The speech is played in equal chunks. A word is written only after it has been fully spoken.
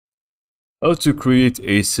How to create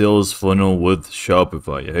a sales funnel with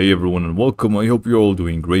Shopify. Hey everyone and welcome. I hope you're all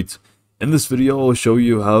doing great. In this video, I'll show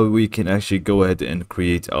you how we can actually go ahead and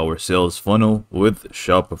create our sales funnel with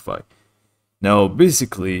Shopify. Now,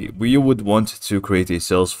 basically, you would want to create a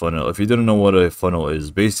sales funnel. If you don't know what a funnel is,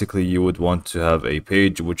 basically you would want to have a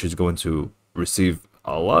page which is going to receive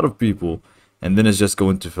a lot of people, and then it's just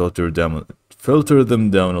going to filter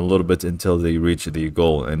them down a little bit until they reach the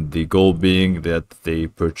goal, and the goal being that they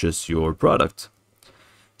purchase your product.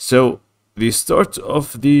 So the start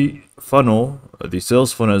of the funnel, the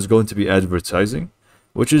sales funnel, is going to be advertising,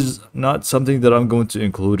 which is not something that I'm going to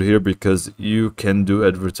include here because you can do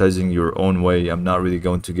advertising your own way. I'm not really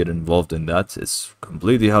going to get involved in that. It's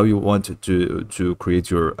completely how you want to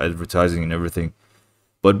create your advertising and everything.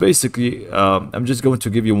 But basically, I'm just going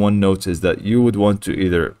to give you one note, is that you would want to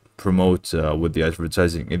either promote with the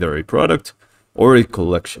advertising either a product or a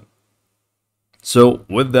collection. So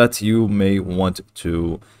with that, you may want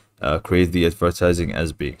to create the advertising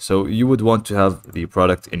as being. So you would want to have the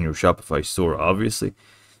product in your Shopify store, obviously.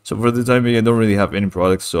 So for the time being, I don't really have any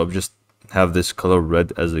products, so I've just have this color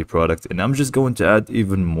red as a product, and I'm just going to add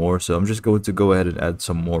even more. So I'm just going to go ahead and add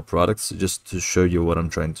some more products just to show you what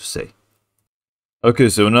I'm trying to say. Okay,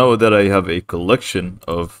 so now that I have a collection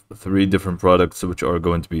of 3 different products which are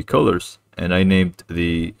going to be colors, and I named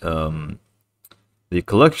the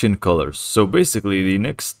collection colors. So basically, the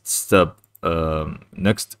next step,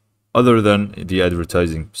 other than the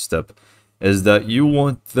advertising step, is that you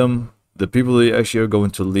want them, the people that actually are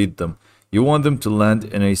going to lead them, you want them to land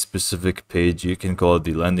in a specific page. You can call it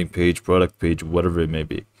the landing page, product page, whatever it may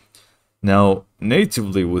be. Now,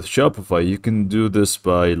 natively with Shopify, you can do this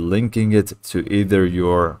by linking it to either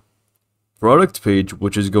your product page,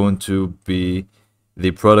 which is going to be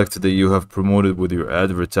the product that you have promoted with your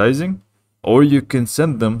advertising, or you can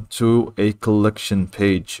send them to a collection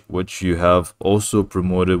page, which you have also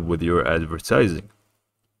promoted with your advertising.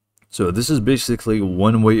 So this is basically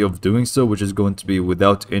one way of doing so, which is going to be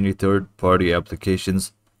without any third-party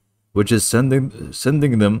applications, which is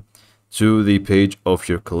sending them to the page of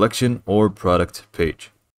your collection or product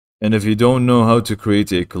page. And if you don't know how to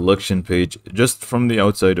create a collection page, just from the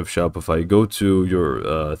outside of Shopify, go to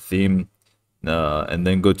your theme and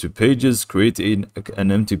then go to pages, create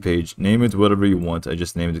an empty page, name it whatever you want. I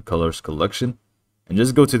just named it colors collection, and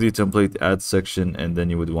just go to the template add section, and then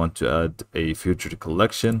you would want to add a featured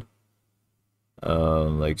collection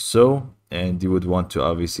like so, and you would want to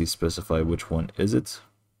obviously specify which one is it.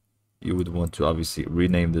 You would want to obviously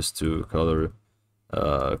rename this to color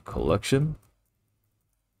collection.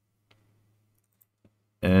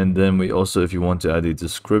 And then we also, if you want to add a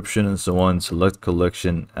description and so on, select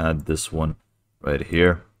collection, add this one right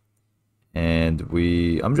here. And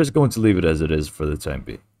I'm just going to leave it as it is for the time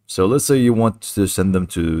being. So let's say you want to send them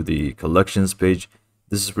to the collections page.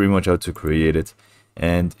 This is pretty much how to create it.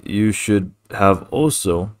 And you should have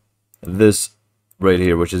also this right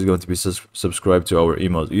here, which is going to be subscribed to our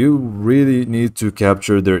emails. You really need to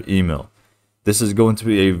capture their email. This is going to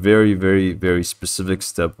be a very, very, very specific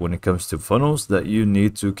step when it comes to funnels, that you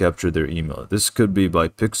need to capture their email. This could be by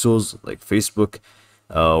pixels like Facebook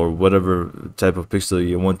or whatever type of pixel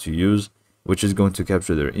you want to use, which is going to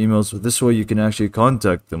capture their emails. So this way you can actually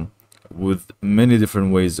contact them with many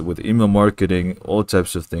different ways, with email marketing, all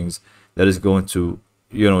types of things, that is going to,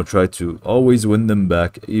 try to always win them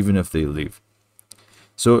back even if they leave.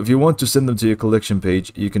 So if you want to send them to your collection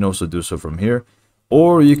page, you can also do so from here,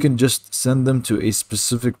 or you can just send them to a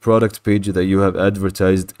specific product page that you have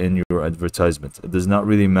advertised in your advertisement. It does not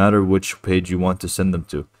really matter which page you want to send them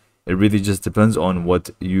to. It really just depends on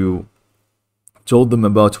what you told them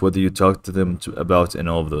about, whether you talked to them about, and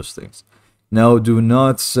all of those things. Now, do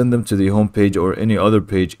not send them to the home page or any other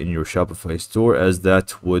page in your Shopify store, as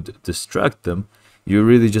that would distract them. You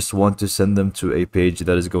really just want to send them to a page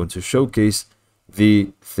that is going to showcase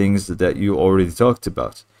the things that you already talked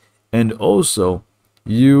about. And also,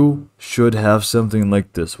 you should have something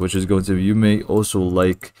like this, which is going to be, you may also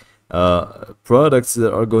like products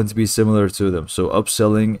that are going to be similar to them, so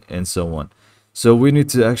upselling and so on. So we need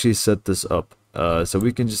to actually set this up, so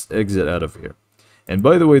we can just exit out of here. And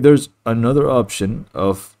by the way, there's another option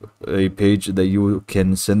of a page that you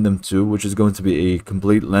can send them to, which is going to be a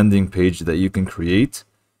complete landing page that you can create.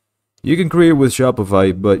 You can create with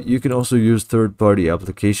Shopify, but you can also use third-party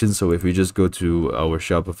applications. So if we just go to our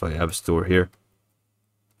Shopify App Store here,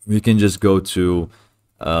 we can just go to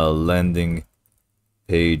landing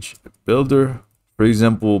page builder. For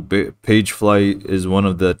example, Pagefly is one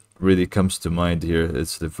of that really comes to mind here.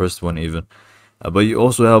 It's the first one even. But you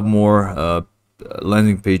also have more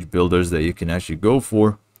landing page builders that you can actually go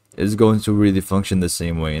for. is going to really function the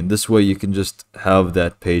same way. And this way you can just have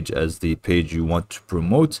that page as the page you want to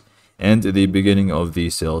promote and the beginning of the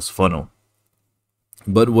sales funnel.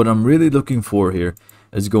 But what I'm really looking for here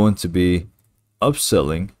is going to be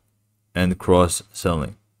upselling and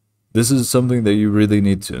cross-selling. This is something that you really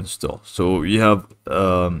need to install. So you have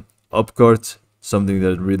Upcart, something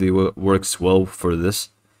that really works well for this,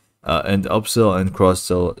 and upsell and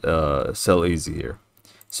cross-sell sell easy here.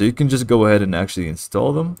 So you can just go ahead and actually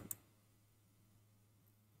install them.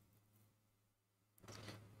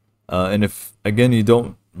 And if again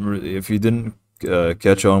if you didn't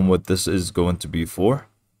catch on what this is going to be for,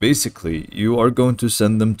 basically you are going to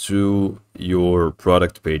send them to your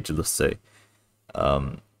product page, let's say.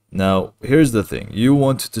 Now here's the thing, you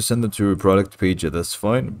want to send them to your product page, that's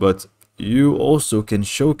fine, but you also can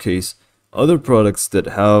showcase other products that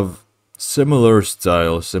have similar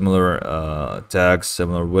style, similar tags,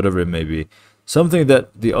 similar whatever it may be, something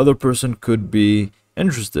that the other person could be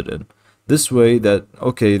interested in. This way that,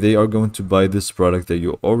 okay, they are going to buy this product that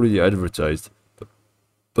you already advertised,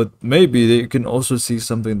 but maybe they can also see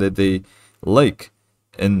something that they like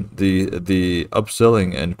in the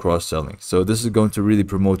upselling and cross-selling. So this is going to really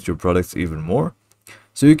promote your products even more.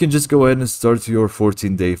 So you can just go ahead and start your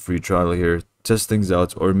 14-day free trial here, test things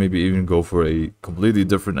out, or maybe even go for a completely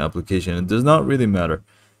different application. It does not really matter.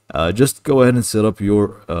 Just go ahead and set up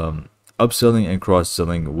your upselling and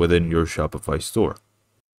cross-selling within your Shopify store.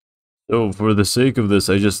 So for the sake of this,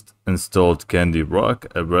 I just installed Candy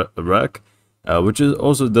Rack, which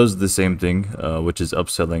also does the same thing, which is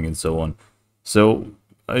upselling and so on. So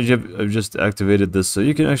I've just activated this, so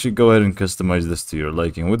you can actually go ahead and customize this to your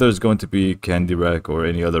liking. Whether it's going to be Candy Rack or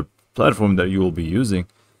any other platform that you will be using,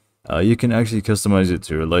 you can actually customize it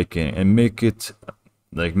to your liking and make it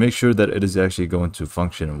make sure that it is actually going to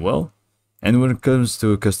function well. And when it comes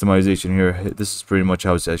to customization here, this is pretty much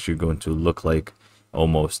how it's actually going to look like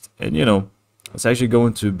almost. And you know, it's actually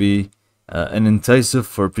going to be an incisive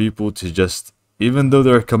for people to just, even though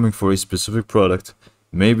they're coming for a specific product,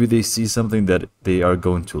 maybe they see something that they are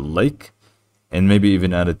going to like and maybe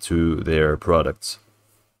even add it to their products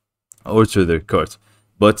or to their cart.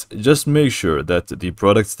 But just make sure that the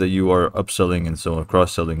products that you are upselling and so on,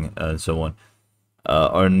 cross-selling and so on,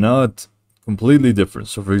 are not completely different.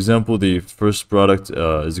 So for example, the first product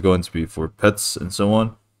is going to be for pets and so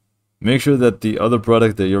on. Make sure that the other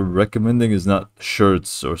product that you're recommending is not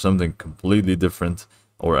shirts or something completely different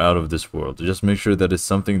or out of this world. Just make sure that it's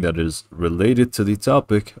something that is related to the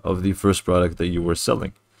topic of the first product that you were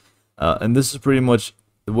selling. And this is pretty much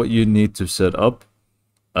what you need to set up,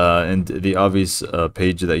 and the obvious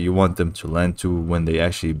page that you want them to land to when they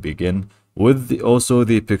actually begin, with also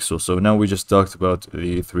the pixel. So now we just talked about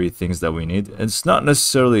the 3 things that we need. It's not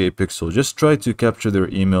necessarily a pixel. Just try to capture their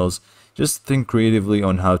emails. Just think creatively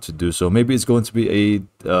on how to do so. Maybe it's going to be a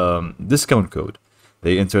discount code.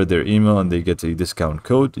 They enter their email and they get a discount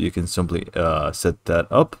code. You can simply set that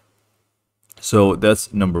up. So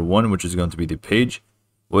that's number 1, which is going to be the page,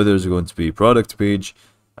 whether it's going to be product page,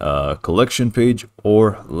 collection page,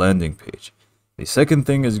 or landing page. The second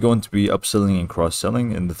thing is going to be upselling and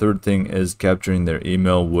cross-selling, and the third thing is capturing their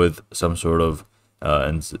email with some sort of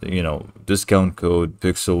discount code,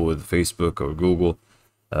 pixel with Facebook or Google,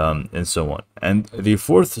 and so on. And the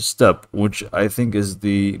fourth step, which I think is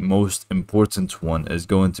the most important one, is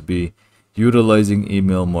going to be utilizing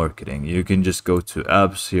email marketing. You can just go to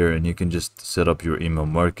apps here and you can just set up your email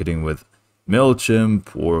marketing with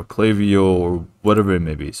MailChimp or Klaviyo or whatever it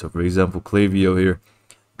may be. So for example, Klaviyo here,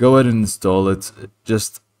 go ahead and install it.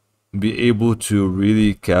 Just be able to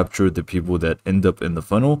really capture the people that end up in the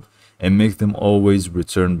funnel and make them always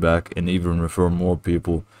return back and even refer more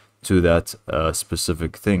people to that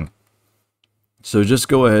specific thing. So just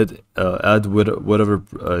go ahead, add whatever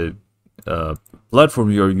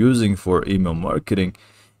platform you're using for email marketing,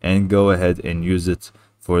 and go ahead and use it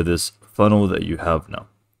for this funnel that you have now.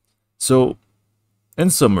 So in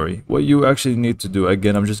summary, what you actually need to do,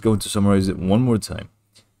 again, I'm just going to summarize it one more time.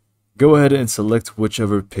 Go ahead and select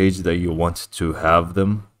whichever page that you want to have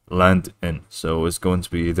them land in. So it's going to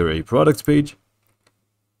be either a product page,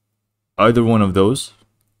 either one of those,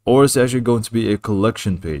 or it's actually going to be a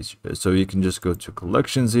collection page. So you can just go to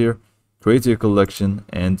collections here, create your collection,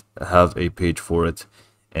 and have a page for it,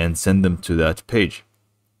 and send them to that page.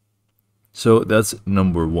 So that's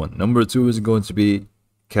number 1. Number 2 is going to be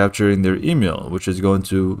capturing their email, which is going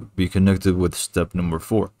to be connected with step number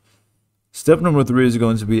 4. Step number 3 is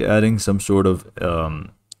going to be adding some sort of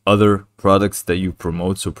other products that you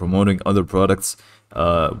promote. So promoting other products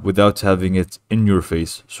without having it in your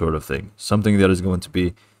face, sort of thing. Something that is going to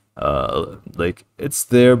be like it's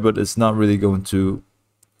there, but it's not really going to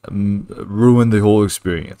ruin the whole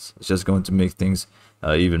experience. It's just going to make things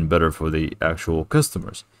even better for the actual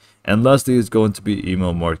customers. And lastly, it's going to be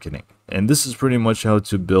email marketing. And this is pretty much how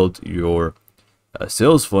to build your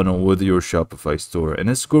sales funnel with your Shopify store. And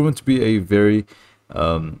it's going to be a very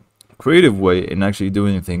creative way in actually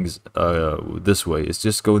doing things this way. It's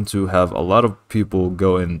just going to have a lot of people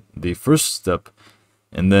go in the first step,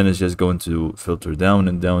 and then it's just going to filter down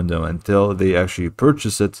and down and down until they actually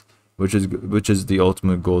purchase it, which is the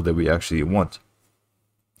ultimate goal that we actually want.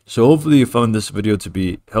 So hopefully you found this video to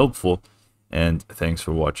be helpful, and thanks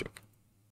for watching.